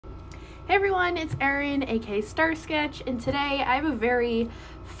Hey everyone, it's Erin, aka Star Sketch, and today I have a very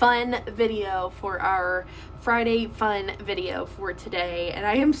fun video for our Friday fun video for today, and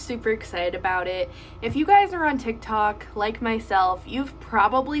I am super excited about it. If you guys are on TikTok, like myself, you've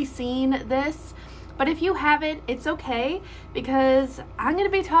probably seen this, but if you haven't, it's okay, because I'm going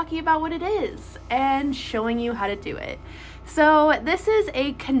to be talking about what it is and showing you how to do it. So this is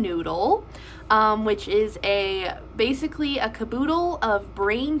a KANOODLE, which is basically a caboodle of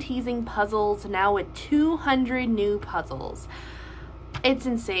brain-teasing puzzles, now with 200 new puzzles. It's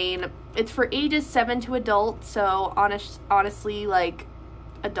insane. It's for ages 7 to adult, so honestly, like,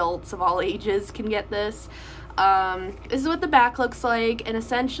 adults of all ages can get this. This is what the back looks like, and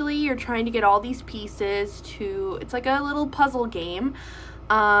essentially you're trying to get all these pieces to, it's like a little puzzle game.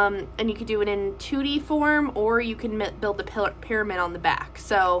 And you can do it in 2D form, or you can build the pyramid on the back.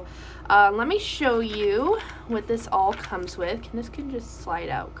 So let me show you what this all comes with. This can just slide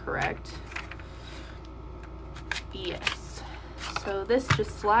out, correct? Yes. So this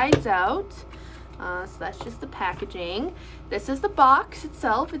just slides out. So that's just the packaging. This is the box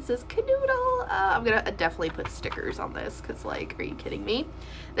itself. It says KANOODLE. I'm gonna definitely put stickers on this, because, like, are you kidding me?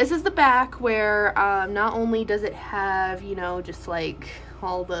 This is the back where not only does it have, you know, just like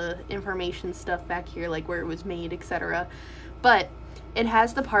all the information stuff back here, like where it was made, etc., but it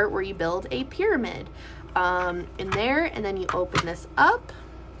has the part where you build a pyramid in there, and then you open this up.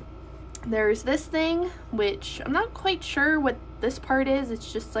 There's this thing, which I'm not quite sure what this part is.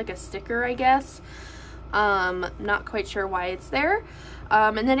 It's just like a sticker, I guess. Not quite sure why it's there.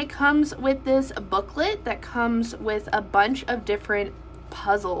 And then it comes with this booklet that comes with a bunch of different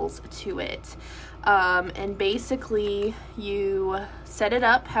puzzles to it. And basically you set it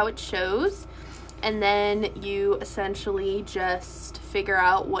up how it shows, and then you essentially just figure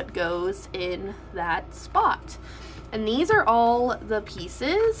out what goes in that spot. And these are all the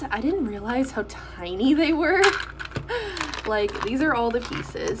pieces. I didn't realize how tiny they were. Like, these are all the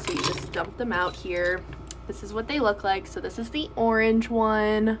pieces, so you just dump them out here. This is what they look like. So this is the orange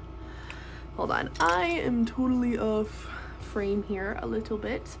one. Hold on, I am totally off frame here a little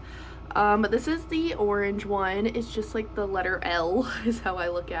bit. But this is the orange one. It's just like the letter L is how I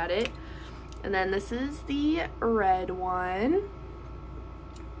look at it. And then this is the red one.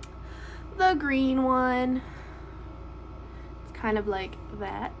 The green one. It's kind of like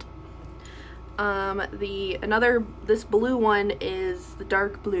that. This blue one is the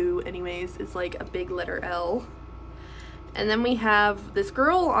dark blue anyways, is like a big letter L. And then we have this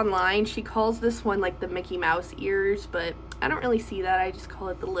girl online, she calls this one like the Mickey Mouse ears, but I don't really see that, I just call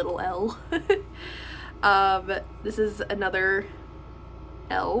it the little L. This is another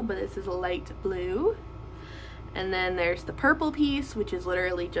L, but this is a light blue. And then there's the purple piece, which is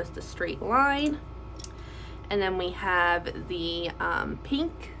literally just a straight line. And then we have the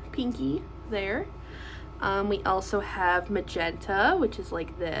pinky there. We also have magenta, which is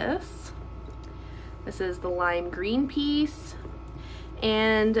like this. This is the lime green piece,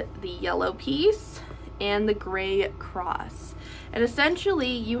 and the yellow piece, and the gray cross. And essentially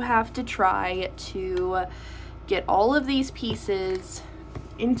you have to try to get all of these pieces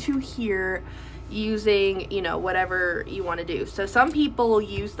into here using, you know, whatever you want to do. So some people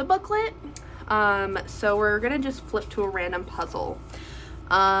use the booklet, so we're gonna just flip to a random puzzle.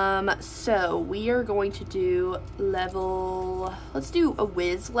 So we are going to do let's do a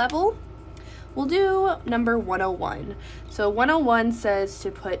whiz level. We'll do number 101. So 101 says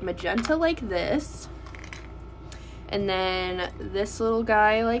to put magenta like this, and then this little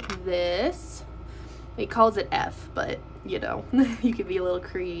guy like this. He calls it F, but you know, you could be a little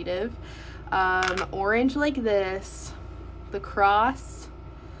creative. Orange like this, the cross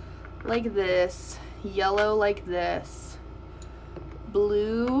like this, yellow like this,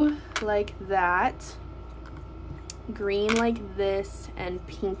 blue like that, green like this, and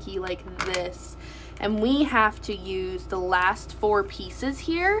pinky like this. And we have to use the last 4 pieces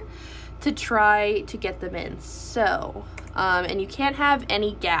here to try to get them in. So and you can't have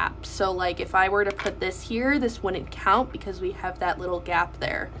any gaps, so like if I were to put this here, this wouldn't count because we have that little gap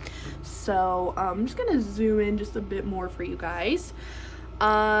there. So I'm just gonna zoom in just a bit more for you guys.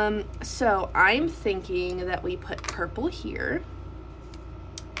 So I'm thinking that we put purple here,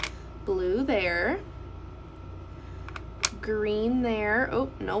 blue there, green there, oh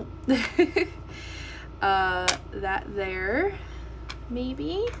nope, that there,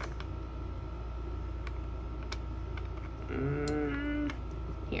 maybe,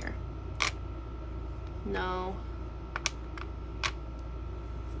 here, no,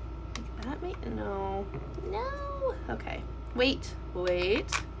 like that, no, okay, wait,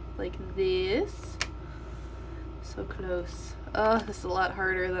 like this. So close. Oh, this is a lot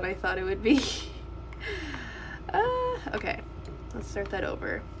harder than I thought it would be. Okay, let's start that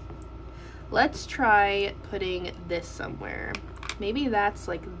over. Let's try putting this somewhere. Maybe that's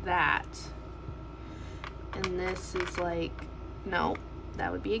like that. And this is like, no,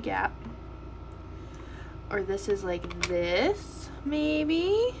 that would be a gap. Or this is like this,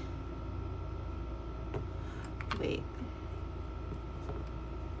 maybe? Wait.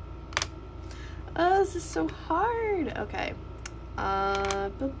 Oh, this is so hard. Okay.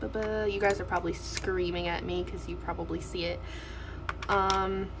 You guys are probably screaming at me because you probably see it.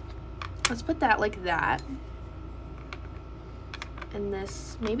 Let's put that like that. And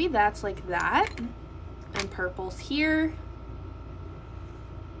this, maybe that's like that. And purple's here.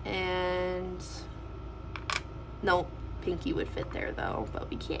 And no, pinky would fit there though, but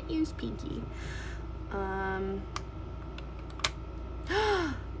we can't use pinky.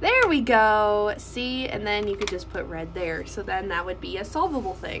 There we go. See, and then you could just put red there. So then that would be a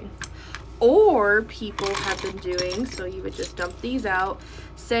solvable thing. Or people have been doing, so you would just dump these out.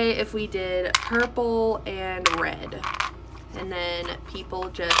 Say if we did purple and red, and then people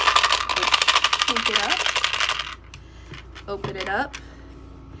just take it up, open it up,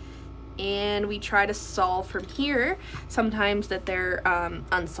 and we try to solve from here. Sometimes that they're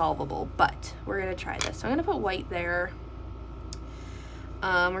unsolvable, but we're gonna try this. So I'm gonna put white there.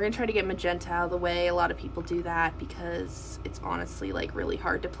 We're gonna try to get magenta out of the way. A lot of people do that because it's honestly like really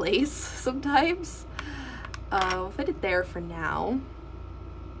hard to place sometimes. We'll put it there for now.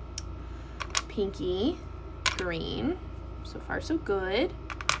 Pinky, green. So far so good.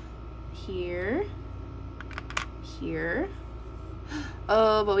 Here, here.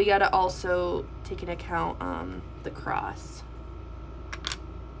 Oh, but we gotta also take into account the cross.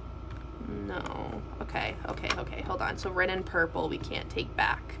 No. Okay, hold on. So red and purple we can't take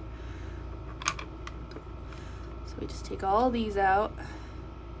back. So we just take all these out.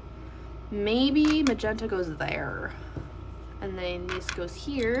 Maybe magenta goes there. And then this goes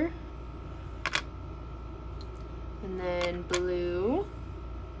here. And then blue.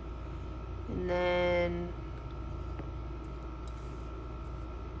 And then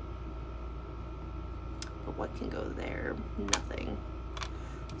but what can go there? Nothing.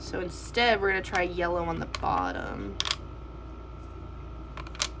 So instead, we're gonna try yellow on the bottom.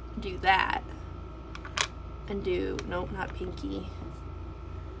 Do that. And do, nope, not pinky.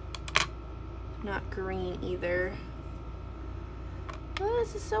 Not green either. Oh,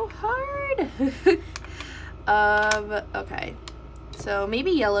 this is so hard. Okay. So maybe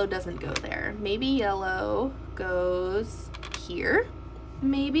yellow doesn't go there. Maybe yellow goes here.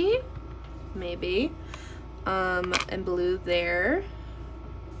 Maybe. Maybe. And blue there.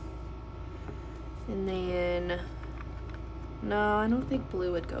 And then, no, I don't think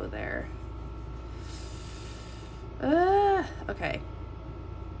blue would go there. Okay.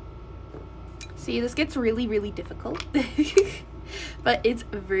 See, this gets really, really difficult. But it's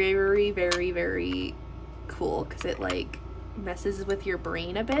very, very, very cool because it like messes with your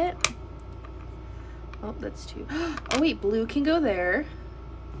brain a bit. Oh, that's two. Oh wait, blue can go there.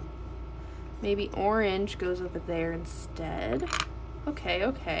 Maybe orange goes over there instead. Okay,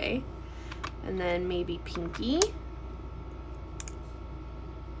 okay. And then maybe pinky.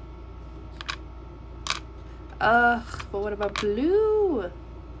 Ugh, but what about blue?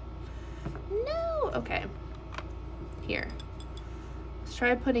 No, okay. Here. Let's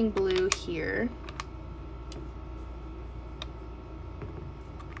try putting blue here.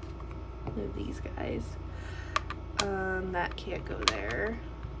 Move these guys. That can't go there.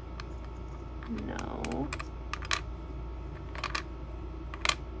 No.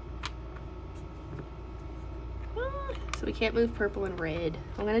 So we can't move purple and red.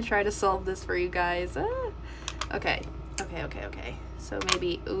 I'm gonna try to solve this for you guys. Okay, okay. So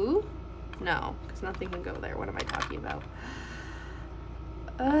maybe, ooh, no, because nothing can go there. What am I talking about?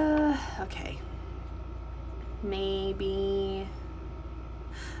 Okay. Maybe,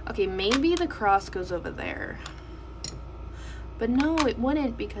 okay, maybe the cross goes over there. But no, it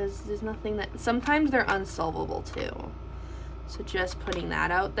wouldn't because there's nothing that, sometimes they're unsolvable too. So just putting that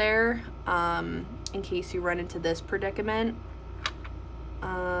out there, in case you run into this predicament.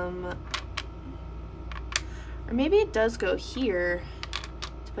 Or maybe it does go here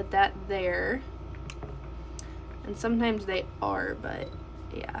to put that there. And sometimes they are, but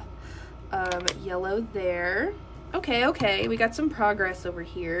yeah. Yellow there. Okay, okay, we got some progress over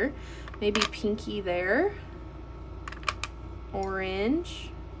here. Maybe pinky there. Orange.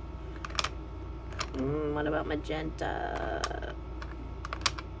 What about magenta?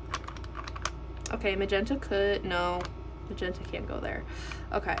 Okay, magenta could, no, magenta can't go there.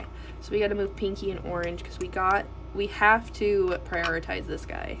 Okay, so we gotta move pinky and orange because we got we have to prioritize this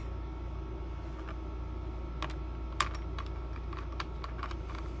guy.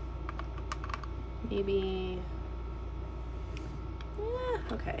 Maybe, yeah,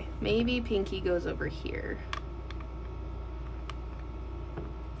 okay. Maybe Pinky goes over here.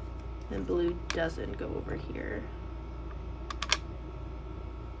 And blue doesn't go over here.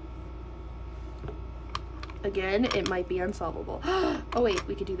 Again, it might be unsolvable. Oh wait,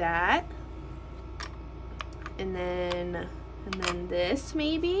 we could do that. And then this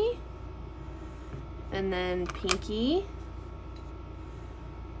maybe. And then Pinky.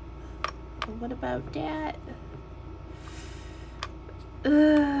 What about that?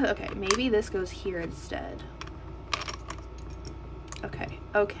 Okay, maybe this goes here instead. Okay,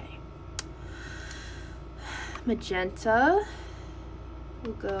 okay. Magenta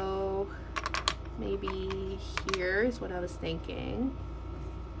will go maybe here is what I was thinking.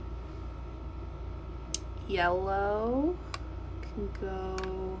 Yellow can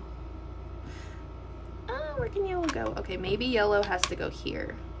go, oh, where can yellow go? Okay, maybe yellow has to go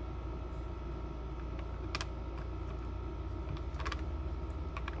here.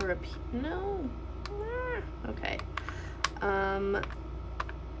 Or up here, no, okay.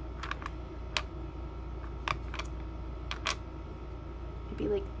 Maybe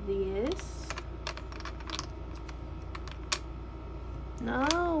like this.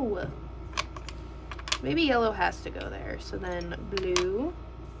 No. Maybe yellow has to go there. So then blue.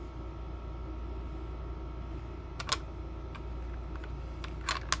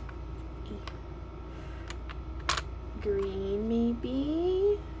 Green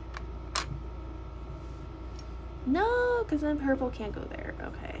maybe. No, because then purple can't go there.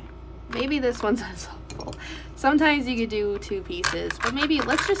 Okay. Maybe this one's unsolvable. Sometimes you could do two pieces, but maybe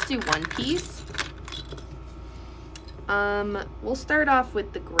let's just do one piece. We'll start off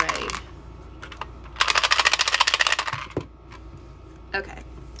with the gray. Okay.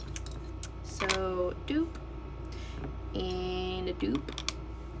 So dupe and a dupe.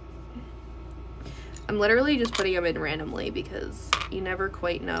 I'm literally just putting them in randomly because you never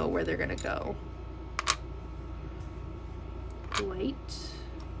quite know where they're gonna go. White.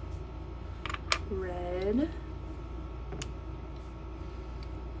 Red,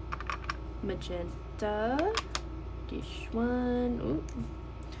 magenta, this one, ooh,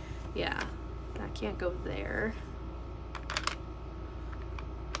 yeah, that can't go there.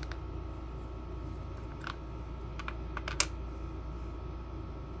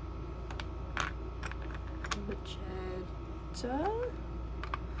 Magenta.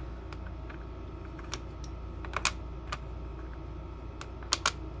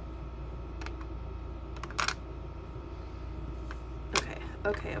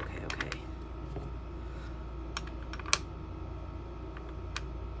 Okay.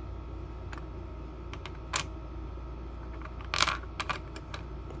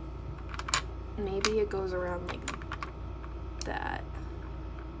 Maybe it goes around like that.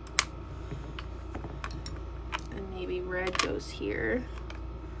 And maybe red goes here.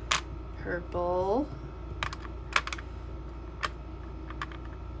 Purple.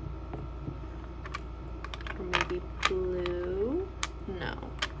 Or maybe blue. No.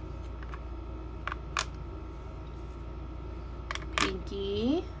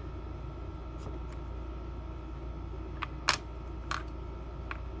 Pinky.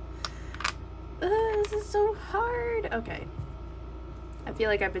 This is so hard. Okay. I feel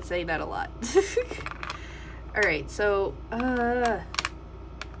like I've been saying that a lot. Alright, so,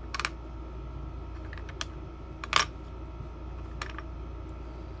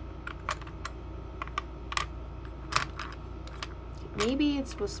 maybe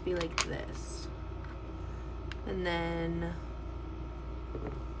it's supposed to be like this. And then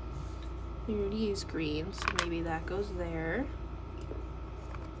we already use green, so maybe that goes there.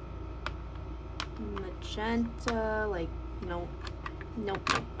 Magenta, like, nope.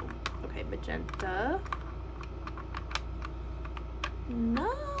 Okay, magenta.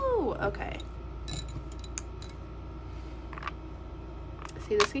 No! Okay.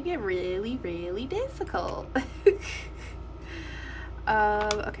 See, this could get really, really difficult.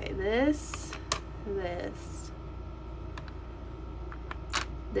 Okay, this.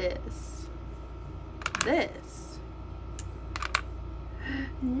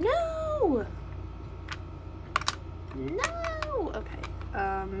 No! No! Okay,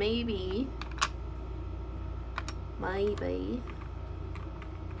 maybe.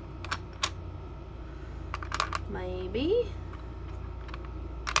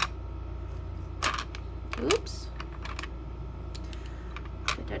 Oops.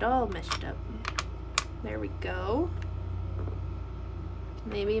 Get it all meshed up. There we go.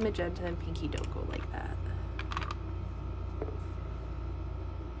 Maybe magenta and pinky don't go like that.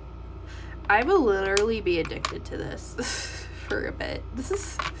 I will literally be addicted to this for a bit. This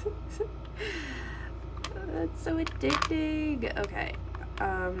is that's so addicting. Okay,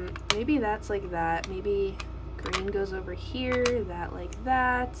 maybe that's like that. Maybe green goes over here, that like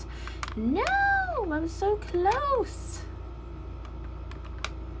that. No, I'm so close.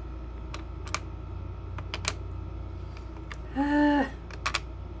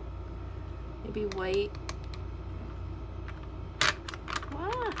 Maybe white.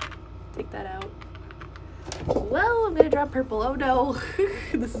 Take that out. Well, I'm gonna drop purple. Oh no.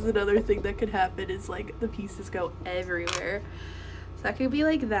 This is another thing that could happen, is like the pieces go everywhere. So that could be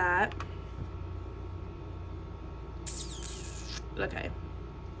like that. Okay.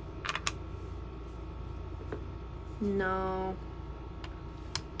 No.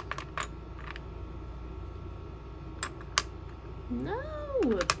 No.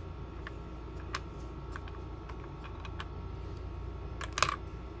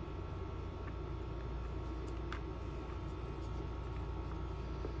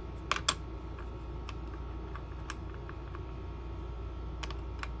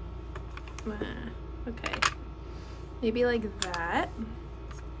 Okay, maybe like that.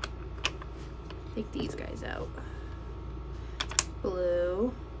 Take these guys out.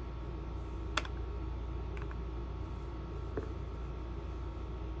 Blue.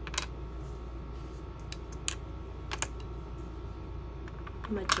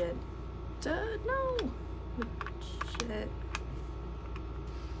 Magenta. No.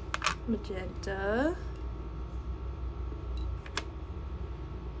 Magenta.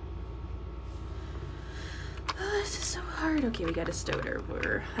 This is so hard. Okay, we got a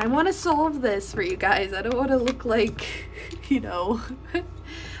stoner. I want to solve this for you guys. I don't want to look like, you know.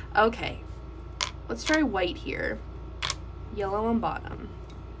 Okay, let's try white here. Yellow on bottom.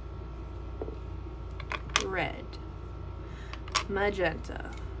 Red. Magenta.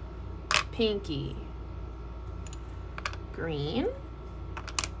 Pinky. Green.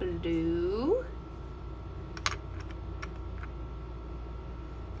 Blue.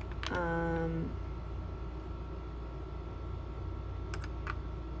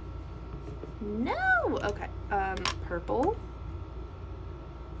 No! Okay, purple.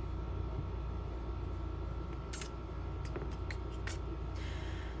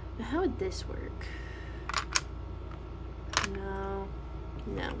 Now, how would this work? No.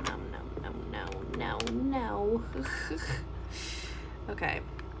 No, no, no, no, no, no, no. Okay.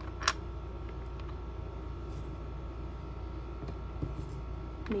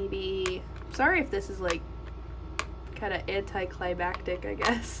 Maybe, sorry if this is like kind of anticlimactic, I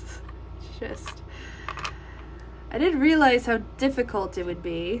guess. Just, I didn't realize how difficult it would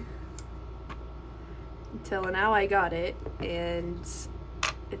be until now. I got it, and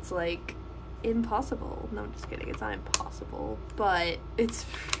it's like impossible. No, I'm just kidding. It's not impossible, but it's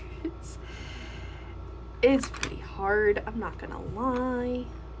pretty hard. I'm not gonna lie.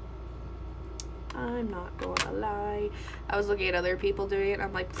 I'm not gonna lie. I was looking at other people doing it, and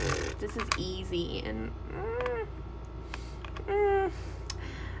I'm like, this is easy, and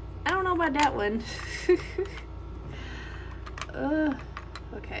I don't know about that one.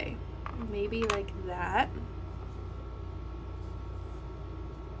 Okay, maybe like that.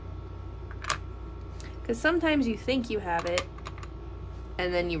 Because sometimes you think you have it,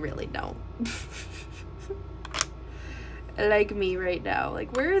 and then you really don't. Like me right now.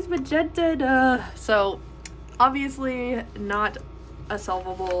 Like, where is magenta? So, obviously not a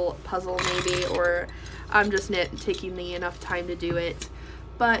solvable puzzle maybe, or I'm just not taking the enough time to do it.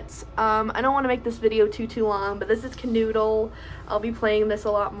 But I don't want to make this video too long, but this is KANOODLE. I'll be playing this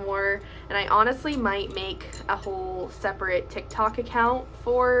a lot more, and I honestly might make a whole separate TikTok account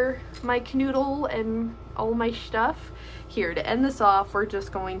for my KANOODLE and all my stuff. Here, to end this off, we're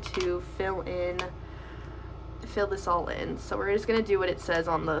just going to fill this all in. So we're just gonna do what it says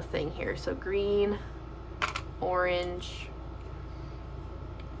on the thing here. So green, orange,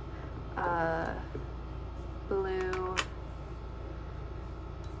 blue,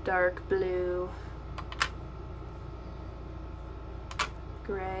 dark blue,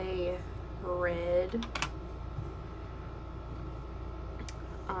 gray, red,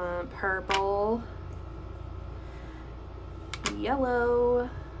 purple, yellow,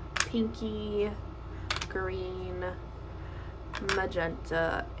 pinky, green,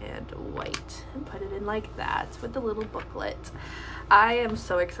 magenta, and white, and put it in like that with the little booklet. I am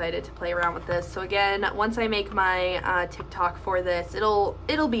so excited to play around with this. So again, once I make my TikTok for this, it'll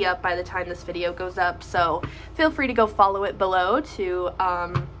be up by the time this video goes up, so feel free to go follow it below to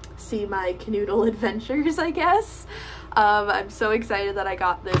see my KANOODLE adventures, I guess. I'm so excited that I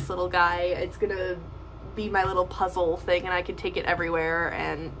got this little guy. It's gonna be my little puzzle thing, and I can take it everywhere,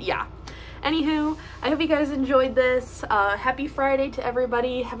 and yeah. Anywho, I hope you guys enjoyed this. Happy Friday to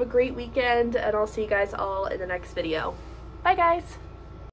everybody. Have a great weekend, and I'll see you guys all in the next video. Bye guys!